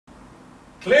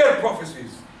clear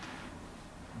prophecies,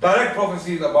 direct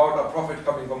prophecies about a prophet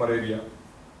coming from Arabia.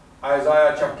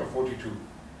 Isaiah chapter 42.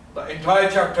 The entire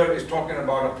chapter is talking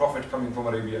about a prophet coming from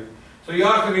Arabia. So you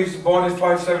ask me, he's born in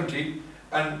 570,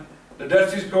 and the Dead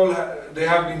Sea Scrolls, they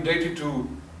have been dated to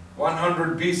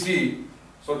 100 BC,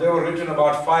 so they were written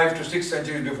about 5 to 6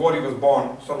 centuries before he was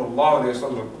born, sallallahu alayhi wa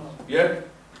sallam. Yeah?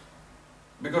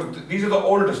 Because these are the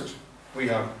oldest we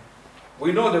have.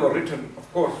 We know they were written,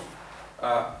 of course,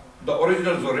 the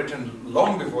originals were written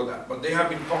long before that, but they have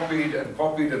been copied and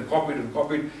copied and copied and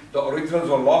copied. The originals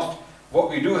were lost. What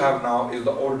we do have now is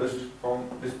the oldest from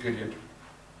this period.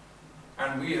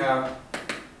 And we have,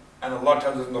 and Allah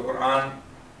tells us in the Quran,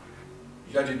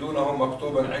 يَجِدُونَهُمْ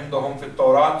مَكْتُوبًا عِنْدَهُمْ فِي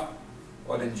التَّوْرَاتِ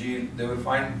وَالْإِنْجِيلِ. They will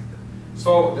find.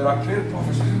 So there are clear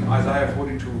prophecies in Isaiah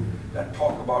 42 that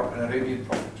talk about an Arabian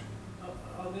prophet.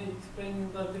 Are they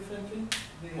explaining that differently?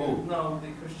 Now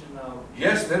the Christian now.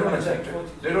 Yes, they don't accept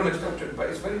it. They don't accept it, but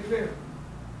it's very clear.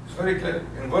 It's very clear.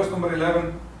 In verse number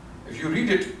 11, if you read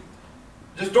it,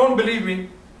 just don't believe me.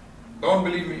 Don't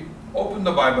believe me. Open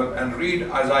the Bible and read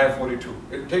Isaiah 42.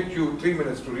 It'll take you 3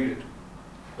 minutes to read it.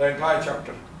 The entire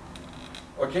chapter.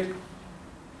 Okay?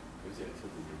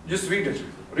 Just read it.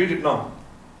 Read it now.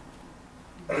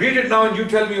 Read it now and you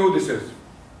tell me who this is.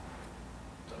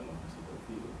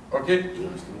 Okay?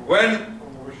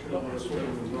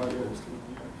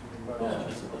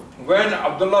 When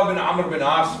Abdullah bin Amr bin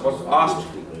As was asked,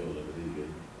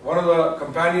 one of the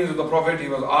companions of the Prophet, he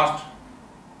was asked,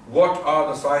 what are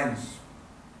the signs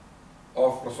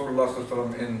of Rasulullah sallallahu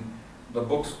alaihi wasallam in the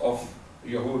books of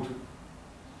Yahud?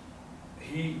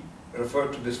 He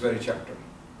referred to this very chapter.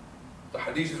 The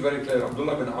hadith is very clear.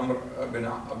 Abdullah bin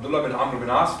Amr bin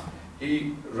As,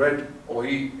 he read or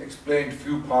he explained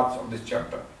few parts of this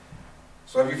chapter.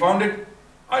 So have you found it?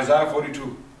 Isaiah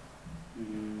 42.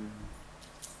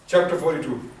 Chapter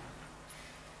 42.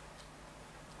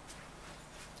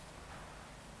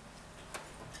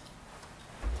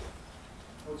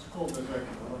 What's it called in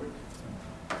Arabic?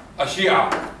 Ashia.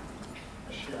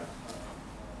 Ashia.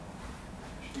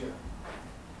 Ashia.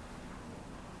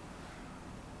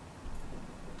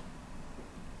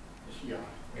 Ashia.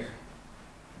 Yeah.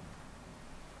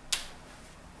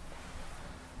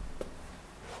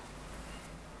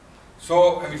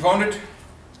 So, have you found it?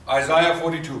 Isaiah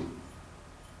 42.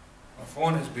 My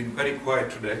phone has been very quiet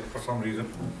today for some reason.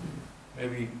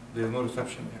 Maybe there's no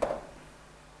reception here.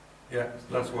 Yeah,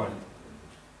 that's why.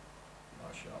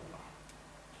 MashaAllah.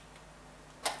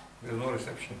 There's no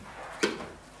reception.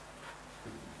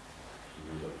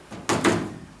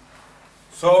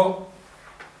 So,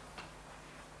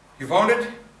 you found it?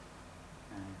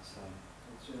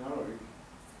 It's in Arabic.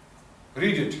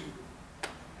 Read it.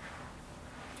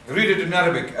 Read it in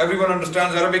Arabic. Everyone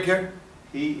understands Arabic here?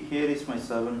 Here is my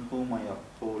servant whom I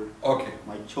uphold, Okay.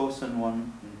 my chosen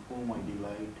one in whom I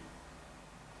delight.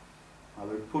 I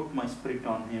will put my spirit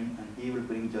on him, and he will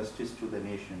bring justice to the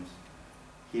nations.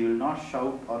 He will not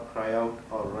shout or cry out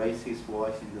or raise his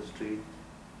voice in the street.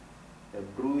 A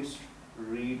bruised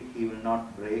reed he will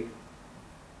not break,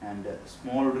 and a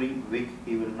smouldering wick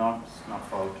he will not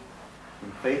snuff out.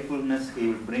 In faithfulness he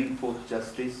will bring forth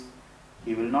justice.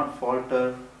 He will not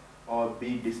falter or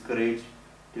be discouraged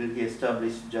till he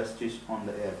establish justice on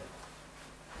the earth.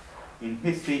 In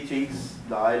his teachings,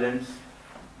 the islands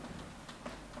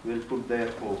will put their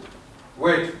hope.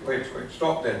 Wait.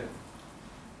 Stop there.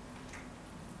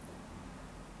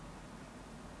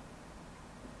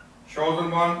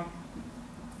 Chosen one.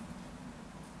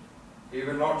 He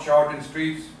will not shout in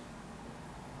streets.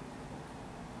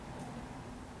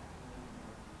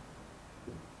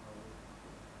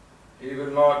 He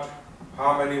will not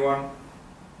harm anyone.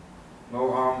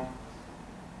 No harm.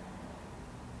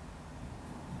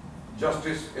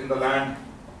 Justice in the land.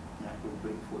 That will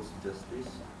bring forth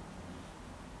justice.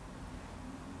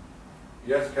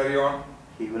 Yes, carry on.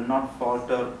 He will not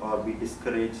falter or be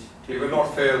discouraged. He will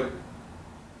not fail.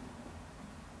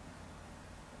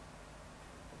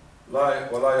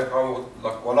 وَلَا يَخَافُونَ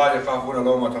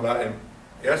لَوْمَةَ لَائِمٍ.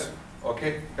 Yes?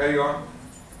 Okay, carry on.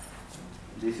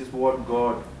 This is what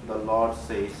God, the Lord,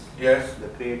 says. Yes. The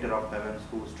creator of heavens,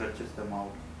 who stretches them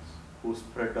out, who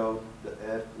spread out the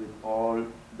earth with all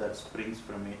that springs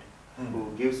from it,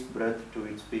 who gives breath to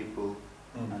its people,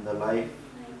 and the life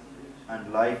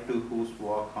to whose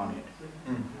walk on it.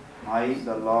 I,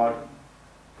 the Lord,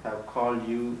 have called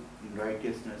you in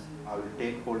righteousness. I will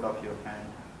take hold of your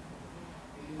hand.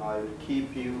 I will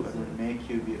keep you and will make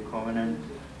you be a covenant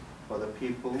for the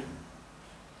people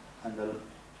and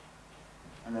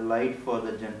the light for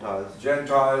the Gentiles.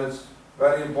 Gentiles,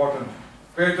 very important.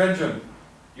 Pay attention.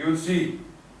 You will see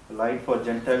light for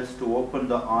Gentiles, to open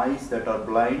the eyes that are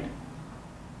blind,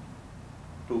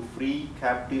 to free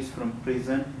captives from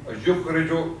prison, يخرج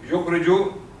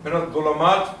من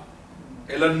الظلمات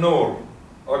إلى النور.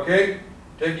 Okay?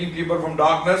 Taking people from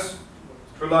darkness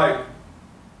to light.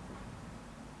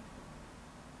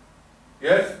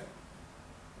 Yes?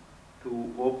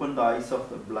 to open the eyes of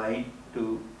the blind,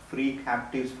 to free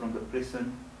captives from the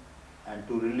prison, and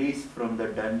to release from the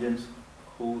dungeons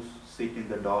who sit in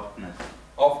the darkness.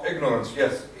 Of ignorance,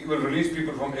 yes. He will release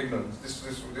people from ignorance. This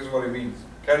is what it means.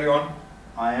 Carry on.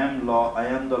 I am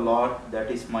the Lord,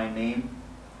 that is my name.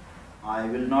 I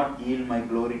will not yield my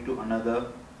glory to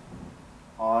another,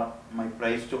 or my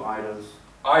praise to idols.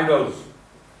 Idols.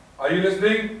 Are you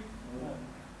listening?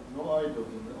 No idols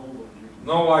in the old one.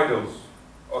 No idols.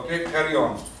 Okay, carry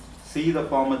on. See, the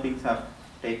former things have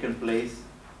taken place,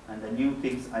 and the new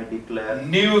things I declare.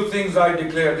 New things I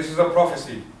declare. This is a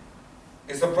prophecy.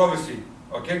 It's a prophecy.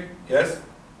 Okay? Yes?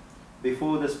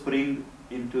 Before they spring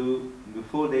into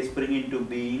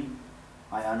being,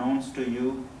 I announce to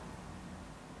you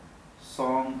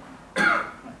song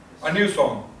A new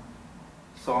song.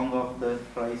 song of the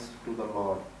praise to the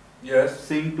Lord. Yes.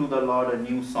 Sing to the Lord a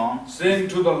new song. Sing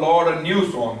to the Lord a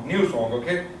new song. New song,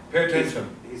 okay? Pay attention.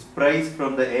 His praise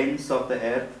from the ends of the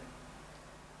earth.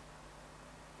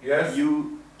 Yes?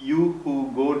 You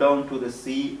who go down to the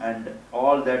sea and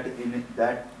all that in it,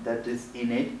 that is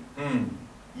in it.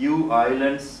 You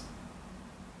islands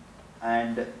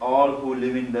and all who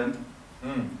live in them.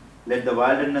 Let the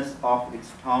wilderness of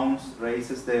its towns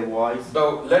raises their voice.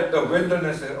 Let the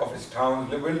wilderness of its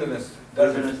towns, the wilderness,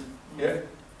 yeah.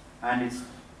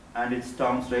 And its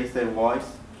towns raise their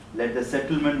voice. Let the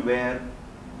settlement where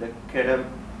the Kedar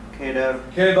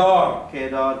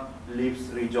lives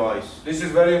rejoice. This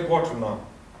is very important now.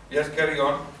 Yes, carry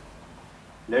on.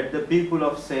 Let the people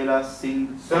of Selah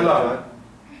sing Selah.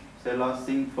 for joy. Selah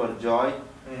sing for joy.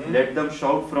 Let them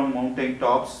shout from mountain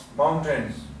tops.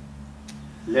 Mountains.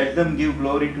 Let them give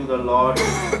glory to the Lord.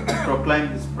 Proclaim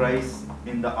His praise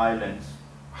in the islands.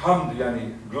 Hamd,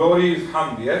 yani. Glory is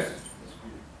hamd, yes?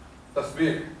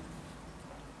 Tasbih.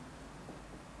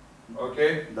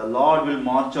 Okay? The Lord will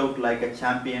march out like a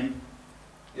champion.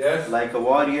 Yes? Like a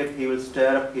warrior, He will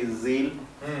stir up His zeal.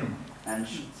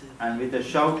 And with a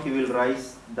shout, He will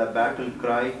rise the battle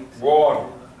cry. War.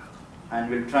 And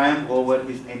will triumph over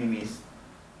His enemies.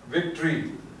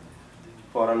 Victory.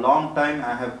 For a long time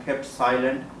I have kept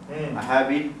silent. I have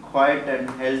been quiet and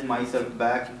held myself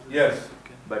back. Yes.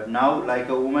 But now, like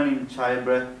a woman in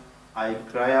childbirth, I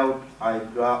cry out, I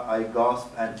gasp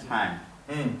and pant.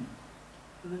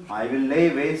 I will lay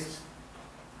waste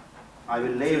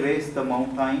the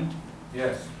mountain,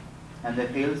 yes, and the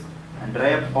hills, and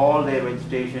dry up all their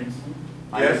vegetations.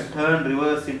 I will turn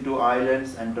rivers into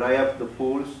islands and dry up the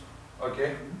pools.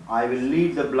 Okay. I will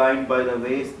lead the blind by the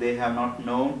ways they have not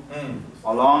known.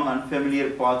 Along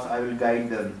unfamiliar paths I will guide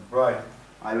them. Right.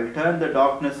 I will turn the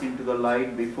darkness into the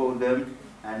light before them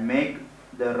and make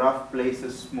the rough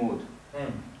places smooth.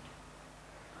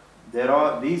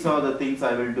 These are the things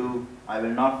I will do. I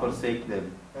will not forsake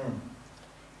them.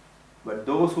 But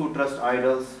those who trust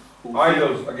idols, who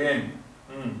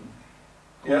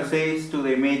says to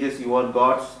the images, you are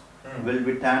gods, will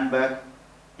be turned back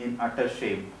in utter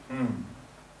shame.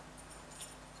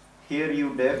 Hear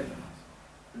you deaf,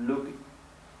 look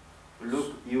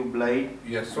you blind.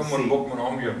 Yes, someone book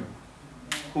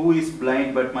Who is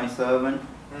blind but my servant,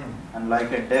 and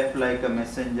like a deaf like a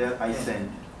messenger I sent?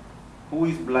 Who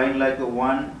is blind like the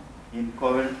one in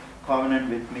covenant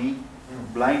with me,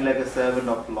 blind like a servant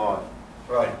of Lord?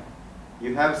 Right.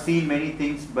 You have seen many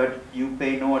things, but you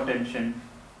pay no attention.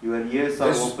 Your ears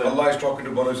are open. Allah is talking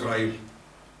to Banu Israel.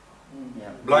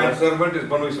 Yeah. Blind servant is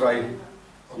Banu Israel.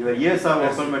 Your ears are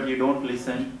open, but you don't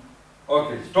listen.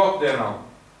 Okay, stop there now.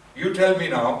 You tell me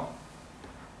now,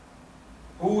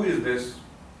 who is this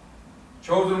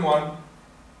chosen one?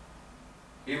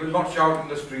 He will not shout in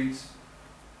the streets.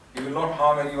 He will not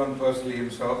harm anyone personally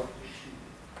himself.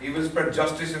 He will spread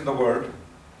justice in the world,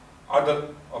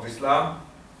 Adl of Islam.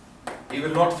 He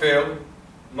will not fail,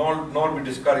 nor be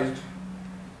discouraged.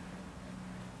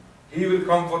 He will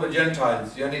come for the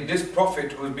Gentiles. Yani this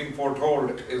prophet who is being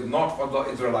foretold is not for the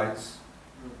Israelites.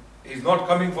 He's not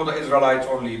coming for the Israelites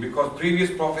only, because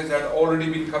previous prophets had already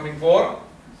been coming for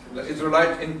the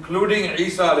Israelites, including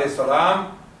Isa alayhi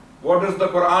salam. What does the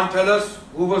Quran tell us?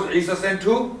 Who was Isa sent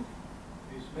to?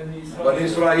 Bani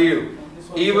Israel.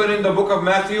 Even in the book of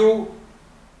Matthew,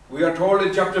 we are told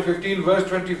in chapter 15, verse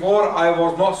 24, I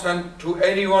was not sent to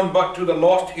anyone but to the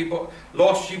lost sheep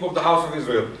of the house of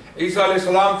Israel. Isa alayhi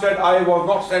salam said, I was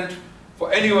not sent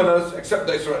for anyone else except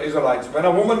the Israelites. When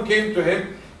a woman came to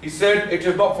him, He said, it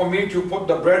is not for me to put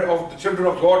the bread of the children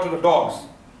of God to the dogs.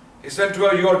 He said to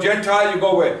her, you are Gentile, you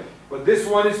go away. But this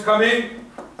one is coming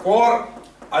for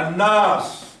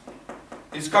An-Nas.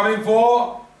 He's coming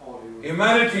for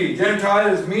humanity.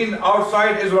 Gentiles mean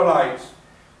outside Israelites.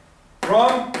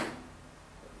 From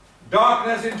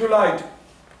darkness into light.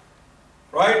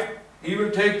 Right? He will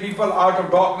take people out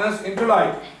of darkness into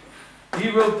light.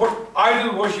 He will put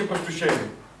idol worshippers to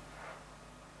shame.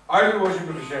 Idol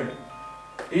worshippers to shame.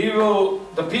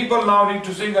 The people now need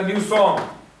to sing a new song.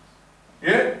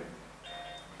 Yeah?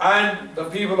 And the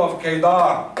people of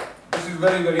Kedar. This is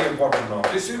very, very important now.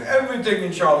 This is everything,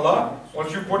 inshallah.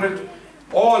 Once you put it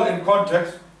all in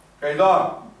context,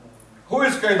 Kedar. Who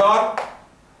is Kedar?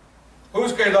 Who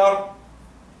is Kedar?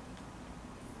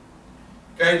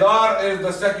 Kedar is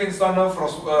the second son of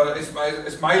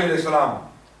Ismail alayhi salam.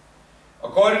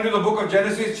 According to the book of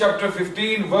Genesis chapter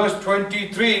 15 verse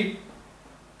 23,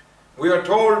 we are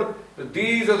told that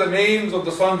these are the names of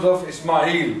the sons of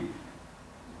Ismail.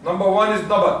 Number 1 is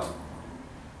Nabat.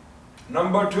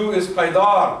 Number 2 is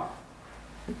Kedar.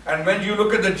 And when you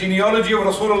look at the genealogy of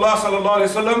Rasulullah sallallahu alaihi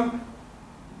wasallam,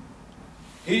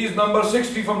 he is number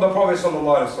 60 from the Prophet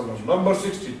sallallahu alaihi wasallam. Number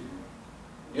 60.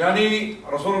 Yani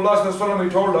Rasulullah sallallahu alaihi wasallam, he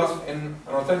told us in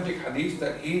an authentic hadith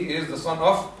that he is the son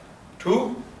of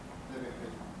 2.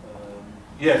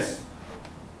 Yes.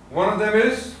 One of them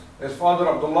is his father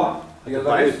Abdullah. The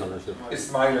other is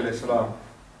Ismail alayhi salam.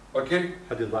 Okay?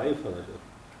 Hadith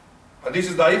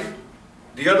is daif.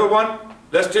 The other one,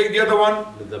 let's take the other one.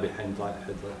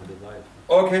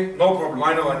 Okay, no problem.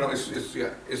 I know.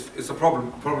 It's a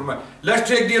problem. Let's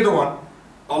take the other one.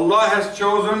 Allah has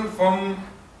chosen from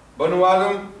Banu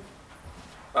Adam,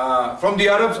 from the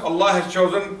Arabs, Allah has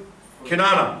chosen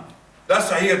Kinana. That's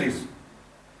Sahih Hadith.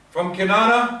 From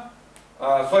Kinana,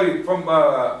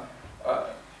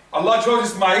 Allah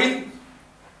chose Ismail,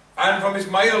 and from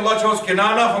Ismail Allah chose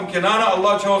Kinana, from Kinana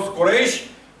Allah chose Quraysh,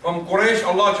 from Quraysh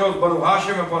Allah chose Banu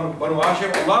Hashim, and from Banu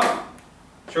Hashim Allah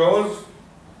chose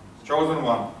chosen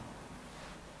one.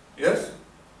 Yes?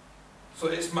 So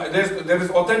there is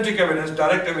authentic evidence,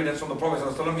 direct evidence from the Prophet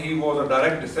ﷺ. He was a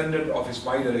direct descendant of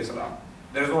Ismail alayhi salam.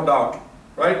 There is no doubt.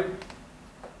 Right?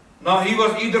 Now he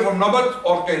was either from Nabat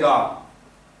or Kedar.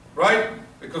 Right?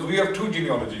 Because we have two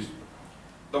genealogies.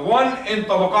 The one in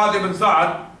Tabaqat ibn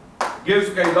Sa'ad gives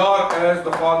Kedar as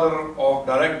the father of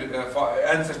direct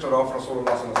ancestor of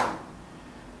Rasulullah sallallahu alaihi wasallam.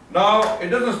 Now it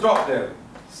doesn't stop there.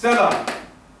 Sela,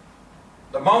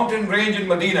 the mountain range in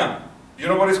Medina. You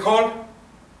know what it's called?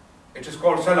 It is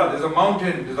called Sela. There's a mount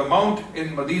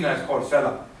in Medina, it's called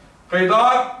Sela.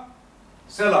 Kedar,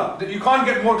 Sela. You can't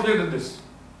get more clear than this.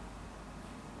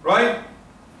 Right?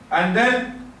 And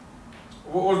then,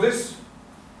 what was this?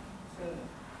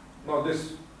 No,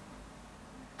 this.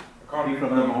 I can't from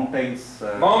the mountains.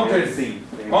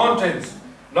 Mountains.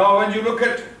 Now, when you look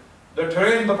at the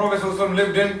terrain the Prophet ﷺ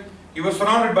lived in, he was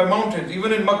surrounded by mountains,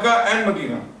 even in Makkah and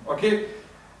Medina. Okay?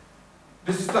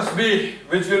 This is tasbih,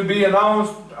 which will be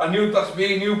announced, a new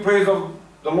tasbih, new praise of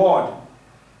the Lord.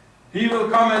 He will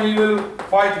come and he will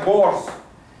fight wars.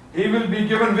 He will be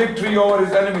given victory over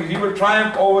his enemies. He will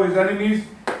triumph over his enemies.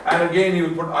 And again, he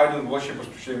will put idol worshippers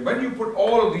to shame. When you put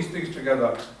all of these things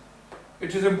together,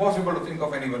 it is impossible to think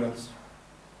of anyone else.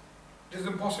 It is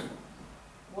impossible.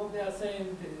 What they are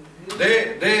saying,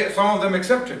 some of them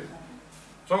accepted.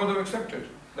 Some of them accepted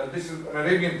that this is an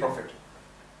Arabian prophet.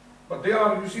 But they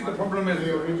are, you see, the problem is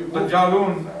the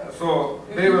Jaloon, so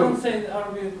if they you will. don't say the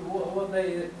Arabic, what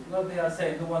they are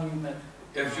saying, the one you meant.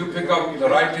 If you pick up the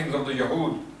writings of the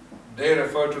Yahud, they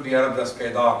refer to the Arabs as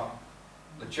Kedar,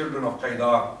 the children of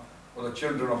Kedar, or the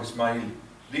children of Ismail.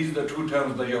 These are the two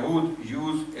terms the Yahud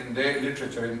use in their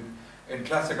literature, in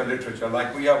classical literature.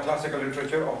 Like we have classical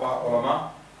literature of our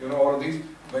ulama, you know, all of these.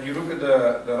 When you look at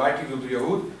the writings of the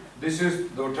Yahud, this is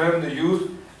the term they use,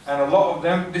 and a lot of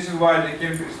them, this is why they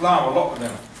came to Islam, a lot of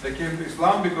them. They came to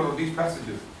Islam because of these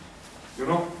passages, you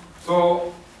know.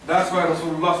 So that's why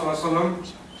Rasulullah sallallahu alaihi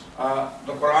wasallam,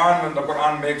 the Quran, when the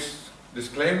Quran makes this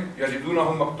claim,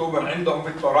 يَجِدُونَهُمْ مَكْتُوبًا عِنْدَهُمْ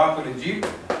فِي التَّوْرَاةِ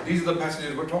وَالْإِنْجِيلِ, these are the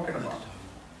passages we're talking about.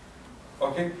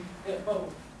 Okay? Yeah,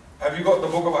 but have you got the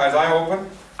book of Isaiah open?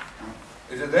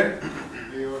 Is it there?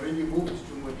 They already moved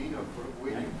to Medina for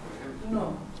waiting for him.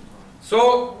 no. So,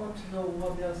 I want to know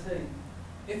what they are saying.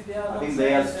 If they are I not think saying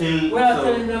they are that, still. we are so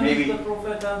telling them maybe it's the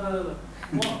prophet and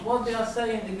what they are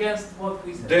saying against what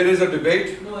we said. there is a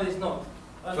debate. No, it's not.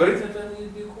 And Sorry? I said, then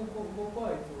you go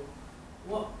quiet.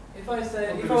 What if I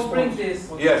say, if I bring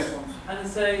this Yes. and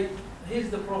say he's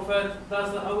the prophet,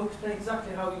 I will explain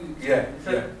exactly how you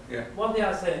explain. Yeah. What they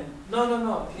are saying.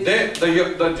 No.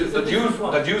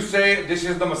 The Jews say this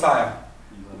is the Messiah.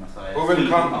 Messiah. Who will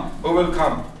come? Who will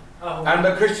come? Oh. And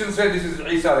the Christians say this is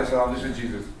Isa alayhi salam, this is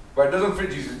Jesus. But it doesn't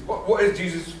fit Jesus. What is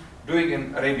Jesus doing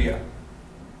in Arabia?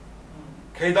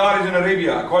 Kedar is in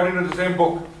Arabia, according to the same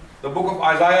book. The book of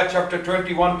Isaiah chapter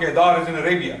 21, Kedar is in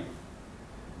Arabia.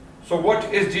 So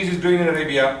what is Jesus doing in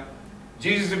Arabia?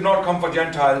 Jesus did not come for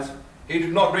Gentiles. He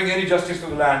did not bring any justice to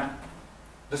the land.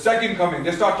 The second coming,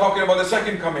 they start talking about the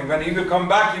second coming. When he will come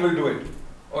back, he will do it.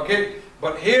 Okay?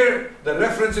 But here, the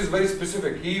reference is very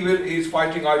specific. He is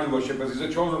fighting idol worshippers. He's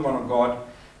a chosen one of God.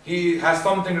 He has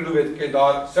something to do with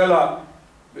Kedar, Sela,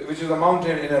 which is a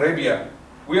mountain in Arabia.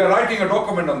 We are writing a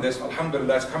document on this,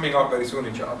 alhamdulillah, it's coming out very soon,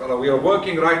 inshallah. We are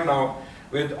working right now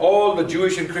with all the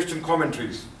Jewish and Christian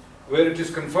commentaries, where it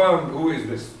is confirmed who is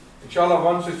this. Inshallah,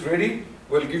 once it's ready,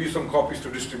 we'll give you some copies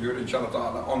to distribute, inshallah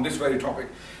ta'ala, on this very topic.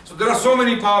 So there are so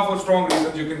many powerful, strong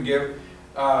reasons you can give.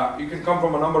 You can come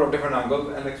from a number of different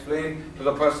angles and explain to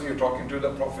the person you're talking to, the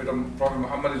Prophet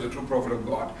Muhammad is the true Prophet of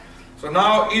God. So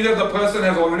now either the person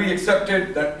has already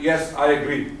accepted that, yes, I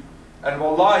agree. And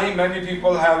wallahi, many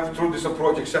people have, through this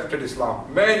approach, accepted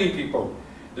Islam. Many people.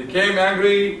 They came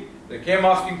angry, they came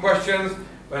asking questions.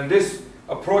 When this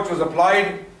approach was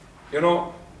applied, you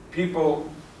know,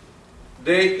 people,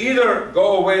 they either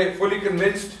go away fully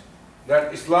convinced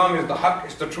that Islam is the haqq,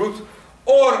 is the truth,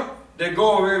 or they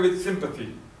go away with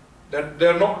sympathy. That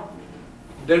they're no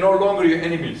longer your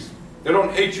enemies. They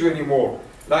don't hate you anymore.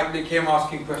 Like they came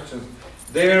asking questions.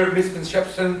 Their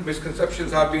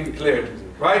misconceptions have been cleared.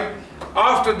 Right?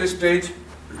 After this stage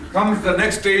comes the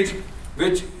next stage,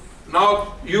 which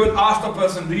now you will ask the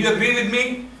person, do you agree with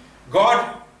me?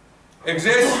 God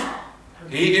exists.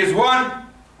 He is one.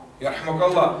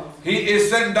 Yarhamakallah. He is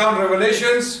sent down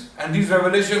revelations, and these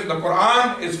revelations, the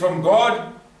Quran is from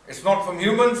God. It's not from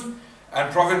humans.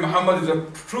 And Prophet Muhammad is a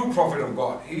true prophet of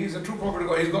God. He is a true prophet of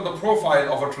God. He's got the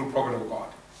profile of a true prophet of God.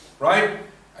 Right?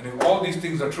 And if all these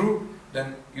things are true,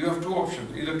 then you have two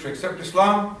options. Either to accept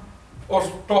Islam or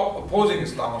stop opposing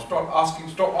Islam, or stop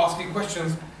asking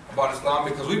questions about Islam,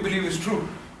 because we believe it's true.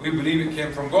 We believe it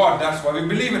came from God. That's why we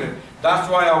believe in it. That's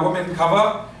why our women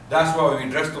cover. That's why we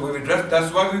dress the way we dress.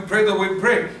 That's why we pray the way we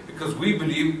pray. Because we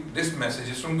believe this message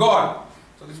is from God.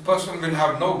 So this person will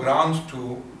have no grounds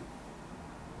to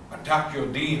attack your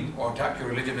deen or attack your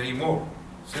religion anymore.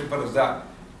 Simple as that.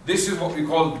 This is what we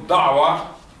call da'wah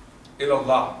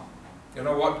ilallah. You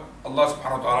know what Allah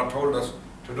subhanahu wa ta'ala told us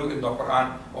to do in the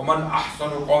Quran? وَمَنْ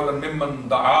أَحْسَنُ قَوْلًا مِمَّنْ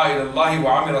دَعَا إِلَى اللَّهِ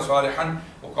وَعَمِلَ صَالِحًا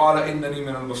وَقَالَ إِنَّنِي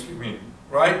مِنَ الْمُسْلِمِينَ.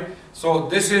 Right? So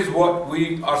this is what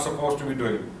we are supposed to be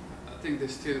doing. I think they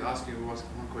still ask you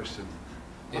one question.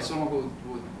 Yeah. What's wrong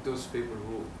with those people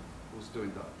who's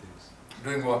doing that things?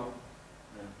 Doing what?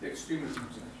 The extremism.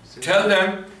 Tell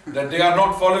them that they are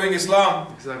not following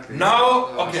Islam. Exactly. Now,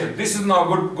 okay, this is now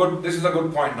good. This is a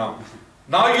good point now.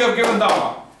 Now you have given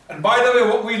da'wah. And by the way,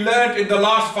 what we learned in the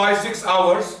last 5-6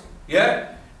 hours,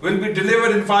 yeah, will be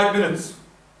delivered in 5 minutes.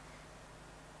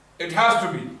 It has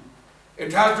to be.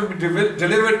 It has to be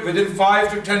delivered within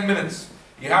 5 to 10 minutes.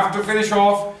 You have to finish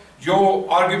off your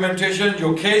argumentation,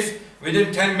 your case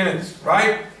within 10 minutes,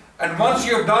 right? And once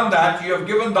you have done that, you have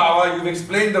given da'wah, you've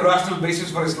explained the rational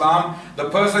basis for Islam, the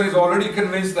person is already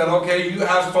convinced that, okay, you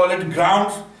have solid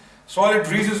grounds, solid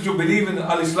reasons to believe in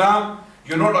Al-Islam.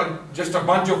 You're not just a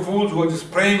bunch of fools who are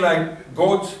just praying like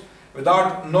goats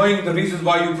without knowing the reasons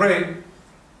why you pray.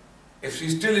 If she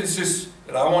still insists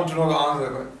that I want to know the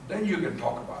answer, then you can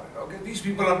talk about it. Okay, these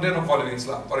people are not following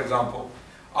Islam. For example,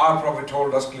 our Prophet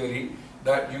told us clearly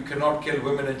that you cannot kill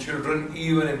women and children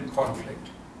even in conflict.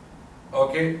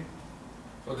 Okay?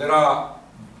 So there are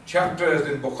chapters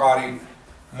in Bukhari.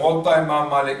 Muwatta Imam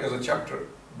Malik is a chapter.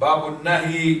 Babun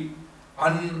Nahi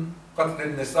an Qatl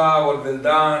al-Nisa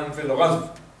wal-Wildan fil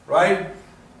Ghazv. Right?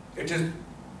 It is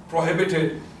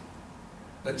prohibited.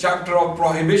 The chapter of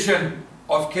prohibition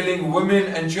of killing women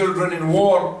and children in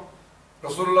war.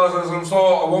 Rasulullah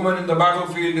saw a woman in the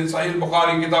battlefield in Sahih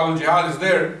Bukhari, Kitab al-Jihad is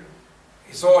there.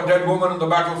 He saw a dead woman on the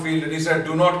battlefield and he said,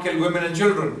 do not kill women and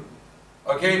children.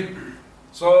 Okay?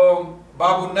 So,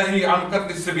 Babu Nahi an Qatl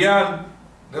al-Sibyan,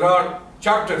 there are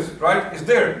chapters, right? It's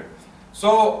there.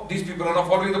 So, these people are not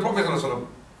following the Prophet ﷺ.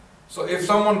 So, if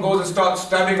someone goes and starts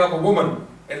stabbing up a woman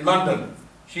in London,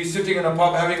 she's sitting in a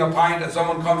pub having a pint and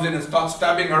someone comes in and starts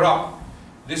stabbing her up,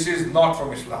 this is not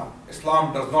from Islam.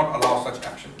 Islam does not allow such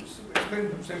action. It's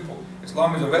simple.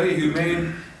 Islam is a very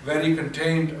humane, very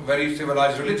contained, very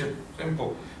civilized religion.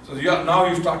 Simple. So now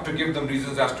you start to give them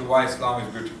reasons as to why Islam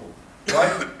is beautiful.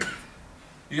 Right?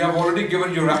 You have already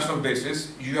given your rational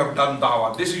basis. You have done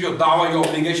da'wah. This is your da'wah, your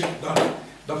obligation. Done.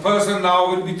 The person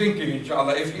now will be thinking,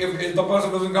 inshallah, if the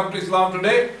person doesn't come to Islam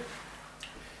today,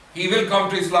 He will come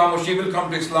to Islam or she will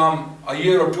come to Islam a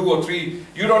year or 2 or 3.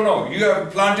 You don't know. You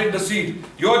have planted the seed.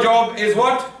 Your job is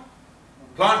what?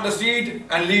 Plant the seed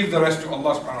and leave the rest to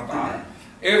Allah subhanahu wa ta'ala.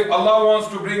 If Allah wants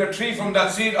to bring a tree from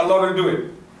that seed, Allah will do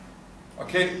it.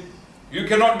 Okay? You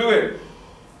cannot do it.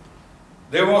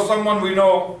 There was someone we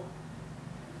know,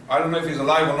 I don't know if he's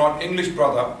alive or not, English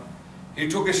brother. He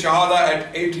took his Shahada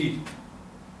at 80.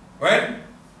 When?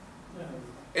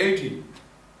 80.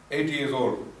 80 years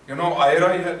old. You know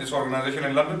IRA, this organization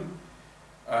in London?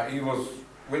 He was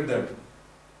with them.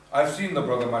 I've seen the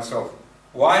brother myself.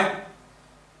 Why?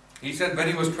 He said when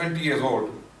he was 20 years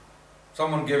old,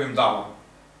 someone gave him dawah.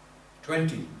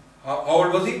 20. How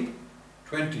old was he?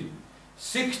 20.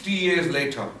 60 years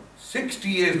later,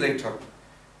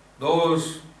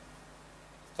 those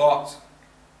thoughts,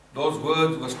 those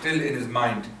words were still in his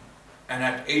mind. And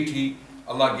at 80,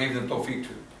 Allah gave them tawfiq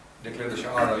to declare the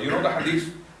Shahada. You know the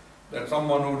hadith? That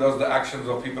someone who does the actions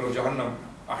of people of Jahannam,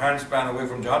 a handspan away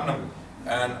from Jahannam,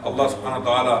 and Allah subhanahu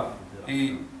wa ta'ala,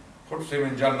 He puts him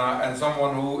in Jannah, and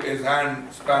someone who is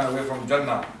handspan away from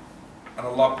Jannah, and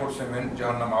Allah puts him in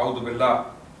Jahannam. A'udhu billah,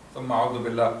 thumma a'udhu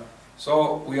billah.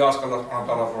 So we ask Allah subhanahu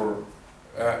wa ta'ala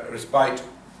for respite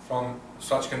from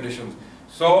such conditions.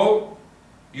 So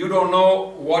you don't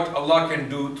know what Allah can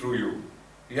do through you.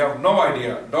 You have no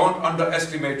idea. Don't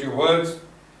underestimate your words.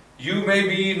 You may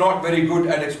be not very good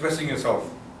at expressing yourself.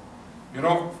 You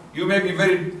know, you may be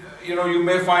very, you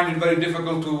may find it very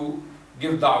difficult to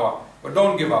give da'wah. But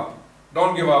don't give up.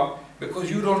 Don't give up, because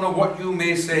you don't know what you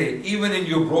may say. Even in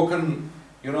your broken,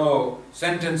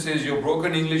 sentences, your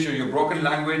broken English or your broken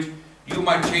language, you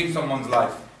might change someone's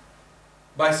life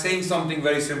by saying something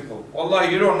very simple. Wallah,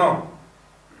 you don't know.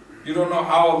 You don't know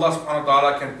how Allah subhanahu wa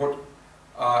ta'ala can put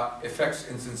effects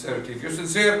in sincerity. If you're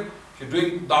sincere, if you're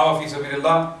doing da'wah fi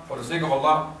sabilillah, for the sake of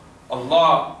Allah,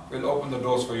 Allah will open the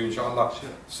doors for you, inshallah. Sure.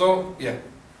 So, yeah.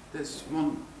 There's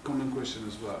one common question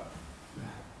as well.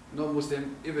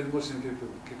 Non-Muslim, even Muslim people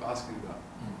keep asking about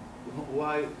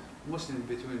why Muslims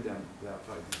between them they are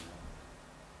fighting.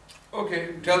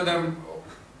 Okay, tell them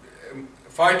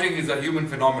fighting is a human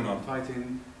phenomenon.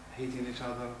 Fighting, hating each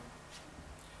other,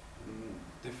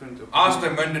 different opinion. Ask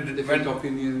them when did it, different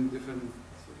opinion, different.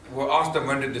 well, ask them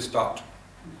when did this start.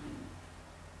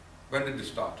 When did this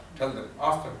start? Tell them.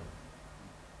 Ask them.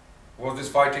 Was this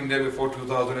fighting there before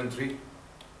 2003?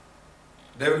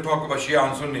 They will talk about Shia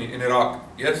and Sunni in Iraq.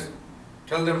 Yes?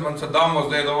 Tell them when Saddam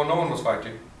was there, no one was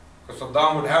fighting. Because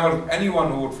Saddam would hammer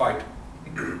anyone who would fight.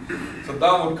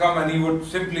 Saddam would come and he would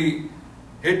simply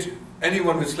hit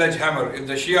anyone with sledgehammer. If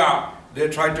the Shia, they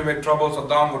tried to make trouble,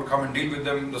 Saddam would come and deal with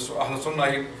them. The Ahl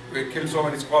Sunnah, he killed so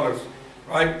many scholars.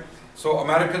 Right? So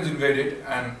Americans invaded,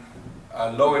 and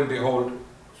lo and behold,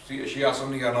 Shia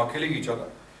Sunni are now killing each other.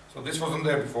 So this wasn't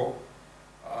there before.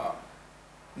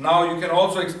 Now you can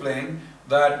also explain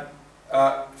that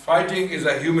fighting is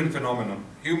a human phenomenon.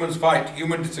 Humans fight,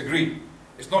 humans disagree.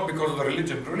 It's not because of the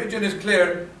religion. Religion is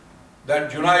clear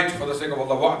that unite for the sake of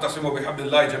Allah. وَاعْتَصِمُوا بِحَبْلِ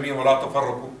اللَّهِ جَمِيعًا وَلَا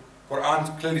تَفَرَّقُوا.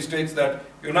 Quran clearly states that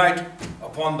unite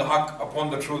upon the haqq,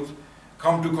 upon the truth.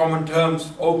 Come to common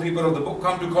terms. O people of the book,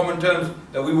 come to common terms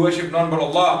that we worship none but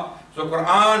Allah. So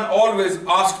Quran always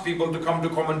asks people to come to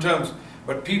common terms.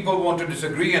 But people want to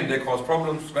disagree and they cause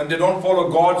problems. When they don't follow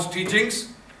God's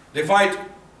teachings, they fight.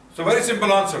 So very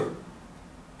simple answer.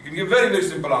 You can give very, very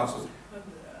simple answers.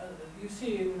 You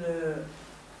see, in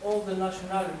all the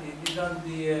nationalities, they done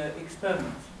the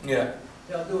experiments. Yeah.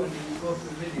 They are doing, you go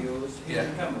through videos in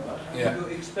the camera, and Yeah. they do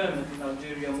experiments in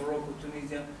Algeria, Morocco,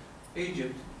 Tunisia,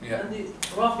 Egypt. Yeah. And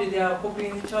roughly they are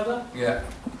copying each other, Yeah.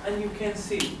 and you can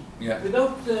see, Yeah.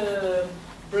 without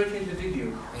breaking the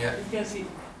video, Yeah. you can see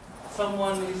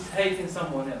someone is hating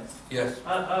someone else. Yes.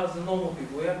 As the normal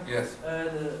people, yeah? Yes.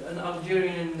 An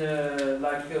Algerian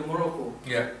in Morocco.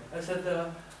 Yeah. I said,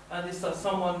 and it's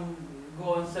someone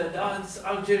go and said, it's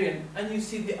Algerian, and you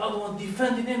see the other one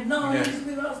defending him. No, Yeah. he's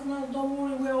with us. No, don't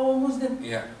worry, we're all Muslim.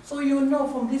 Yeah. So you know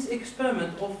from this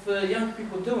experiment of young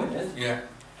people doing it, Yeah.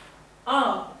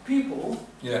 people,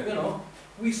 Yeah.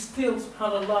 we still,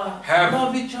 subhanAllah, Have-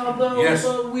 love each other. Yes.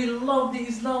 We love the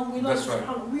Islam. We love That's right.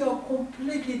 subhanAllah. We are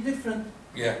completely different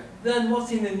Yeah. than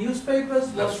what's in the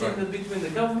newspapers, That's what's in between the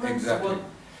governments. Exactly. What,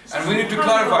 And we need to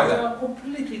clarify that. We are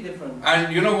completely different.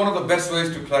 And one of the best ways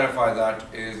to clarify that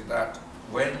is that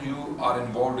when you are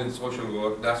involved in social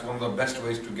work, that's one of the best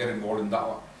ways to get involved in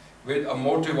da'wah. With a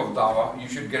motive of da'wah, you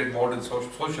should get involved in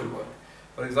social work.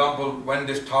 For example, when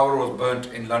this tower was burnt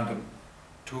in London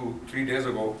 2-3 days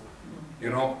ago,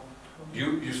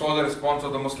 you saw the response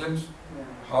of the Muslims,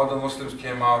 how the Muslims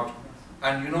came out.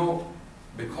 And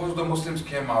because the Muslims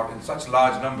came out in such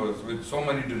large numbers with so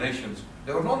many donations,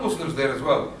 There were non-Muslims there as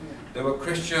well. There were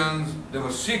Christians, there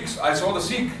were Sikhs. I saw the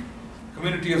Sikh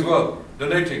community as well,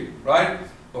 donating, right?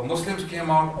 But Muslims came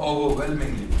out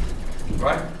overwhelmingly,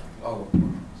 right? Oh,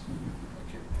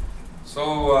 okay.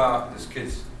 So, these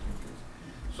kids.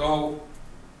 So,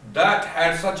 that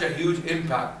had such a huge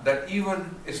impact that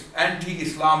even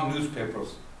anti-Islam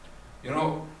newspapers, you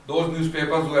know, those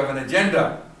newspapers who have an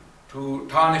agenda to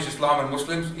tarnish Islam and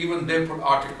Muslims, even they put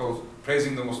articles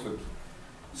praising the Muslims.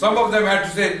 Some of them had to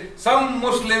say, some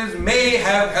Muslims may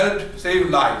have helped save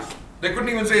lives. They couldn't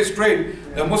even say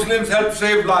straight, the Muslims helped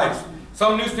save lives.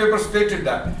 Some newspapers stated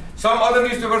that. Some other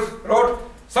newspapers wrote,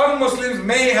 some Muslims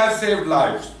may have saved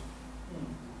lives.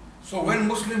 So when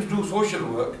Muslims do social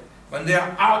work, when they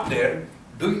are out there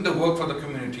doing the work for the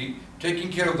community, taking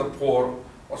care of the poor,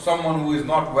 or someone who is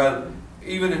not well,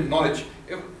 even in knowledge.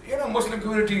 If, you know, Muslim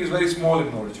community is very small in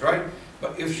knowledge, right?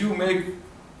 But if you make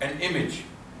an image,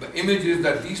 the image is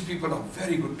that these people are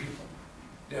very good people.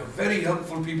 They are very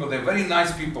helpful people. They are very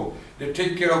nice people. They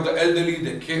take care of the elderly.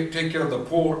 They take care of the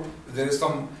poor. If there is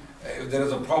some, if there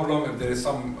is a problem, if there is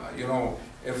some, you know,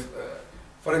 if,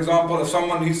 for example, if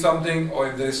someone needs something, or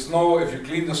if there is snow, if you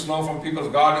clean the snow from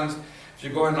people's gardens, if you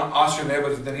go and ask your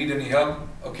neighbors if they need any help,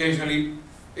 occasionally,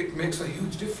 it makes a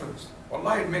huge difference.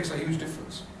 Wallahi, it makes a huge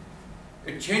difference.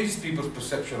 It changes people's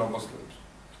perception of Muslims.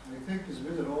 I think it's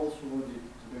better also to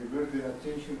divert their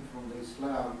attention from the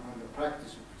Islam and the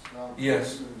practice of Islam.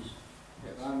 Yes. Muslims,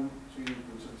 than to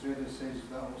concentrate and say is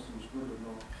that Muslims good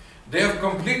or not. They have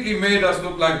completely made us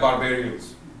look like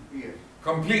barbarians. Yes.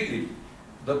 Completely.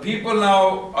 The people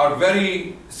now are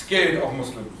very scared of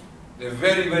Muslims. They're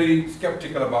very, very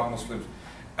skeptical about Muslims.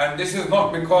 And this is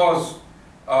not because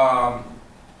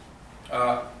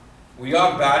we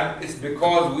are bad, it's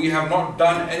because we have not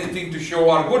done anything to show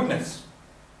our goodness.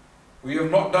 We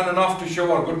have not done enough to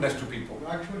show our goodness to people.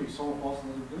 Well, actually, some of us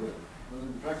doesn't do it,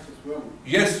 doesn't practice well.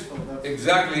 Yes, So that's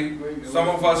exactly. Some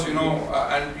of us, you know,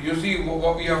 and you see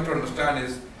what we have to understand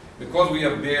is, because we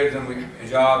have beards and we have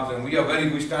hijabs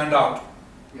and we stand out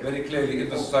very clearly in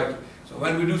the society. So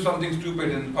when we do something stupid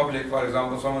in public, for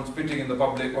example, someone spitting in the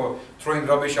public or throwing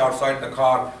rubbish outside the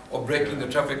car or breaking the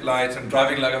traffic lights and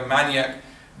driving like a maniac,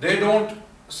 they don't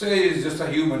say he's just a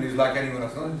human, he's like anyone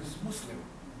else. No, he's Muslim.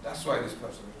 That's why this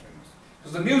person is doing this.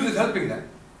 Because the news is helping them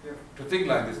to think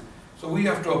like this. So we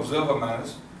have to observe our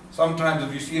manners. Sometimes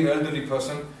if you see an elderly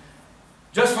person,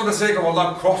 just for the sake of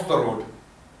Allah, cross the road.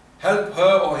 Help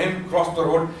her or him cross the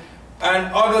road,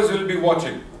 and others will be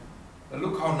watching. And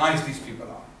look how nice these people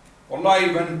are.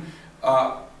 Wallahi, when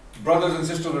brothers and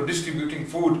sisters were distributing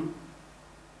food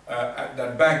at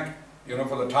that bank, you know,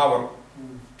 for the tower,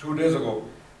 2 days ago,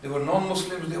 they were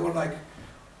non-Muslims, they were like,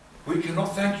 we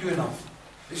cannot thank you enough.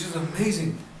 This is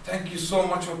amazing. Thank you so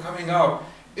much for coming out.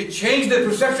 It changed their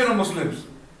perception of Muslims.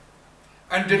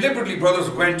 And deliberately brothers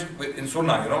went in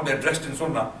sunnah, you know, they're dressed in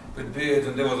sunnah with beards,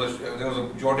 and there was a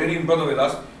Jordanian brother with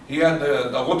us. He had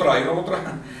the ghutra, you know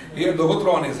ghutra? He had the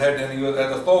ghutra on his head, and he was at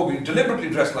the thawb, he deliberately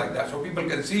dressed like that, so people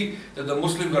can see that the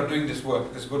Muslims are doing this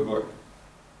work, this good work.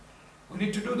 We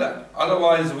need to do that,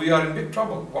 otherwise we are in big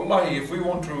trouble. Wallahi, if we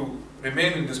want to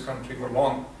remain in this country for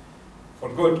long, for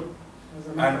good,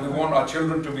 and we want our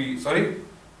children to be, sorry?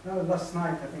 No, last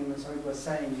night I think Rachid was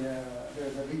saying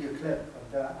there's a video clip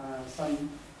of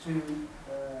two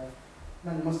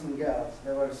non-Muslim girls.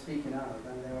 They were speaking out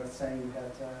and they were saying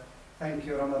that thank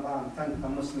you Ramadan, thank the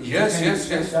Muslims. Yes.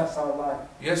 That's our life.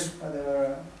 Yes.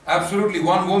 Absolutely.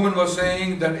 One woman was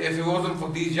saying that if it wasn't for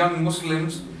these young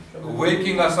Muslims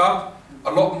waking us up,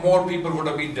 a lot more people would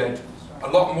have been dead. A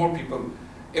lot more people.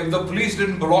 If the police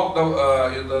didn't block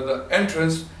the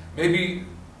entrance, maybe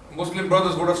Muslim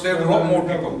brothers would have saved a lot more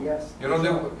people. Yes. You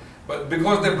know, but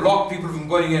because they blocked people from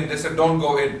going in, they said don't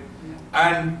go in.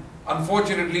 And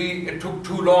unfortunately, it took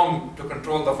too long to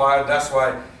control the fire. That's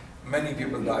why many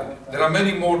people died. There are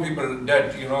many more people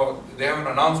dead. You know, they haven't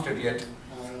announced it yet.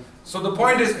 So the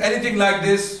point is, anything like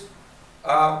this,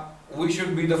 we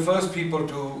should be the first people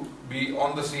to be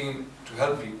on the scene to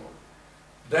help people.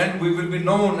 Then we will be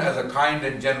known as a kind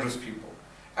and generous people.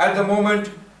 At the moment,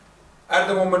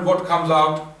 what comes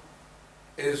out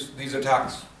is these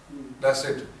attacks. That's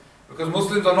it. Because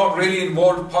Muslims are not really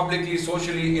involved publicly,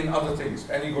 socially in other things,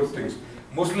 any good things.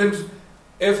 Muslims,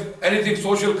 if anything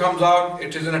social comes out,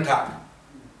 it is an attack.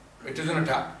 It is an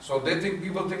attack. So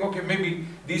people think, okay, maybe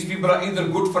these people are either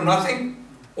good for nothing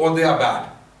or they are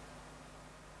bad.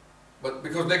 But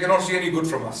because they cannot see any good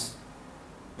from us,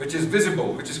 which is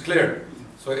visible, which is clear.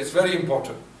 So it's very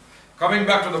important. Coming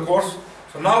back to the course,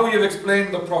 so now we have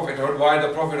explained the prophethood, why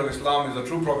the Prophet of Islam is the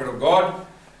true Prophet of God.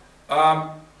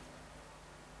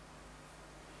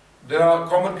 There are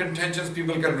common contentions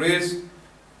people can raise.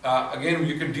 again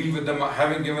you can deal with them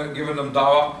having given them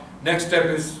dawah. Next step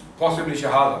is possibly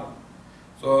shahada.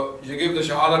 So you give the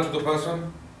shahada to the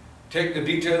person, take the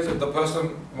details if the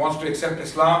person wants to accept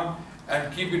Islam,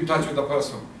 and keep in touch with the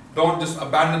person. Don't just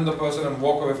abandon the person and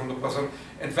walk away from the person.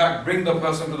 In fact, bring the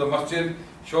person to the masjid,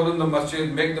 show them the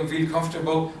masjid, make them feel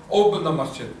comfortable, open the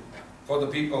masjid for the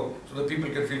people so the people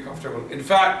can feel comfortable. In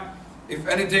fact, if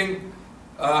anything,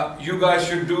 you guys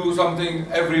should do something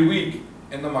every week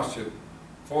in the masjid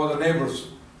for the neighbors,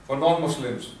 for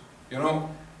non-Muslims. You know,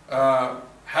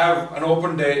 have an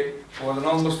open day for the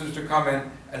non-Muslims to come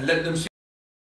in and let them see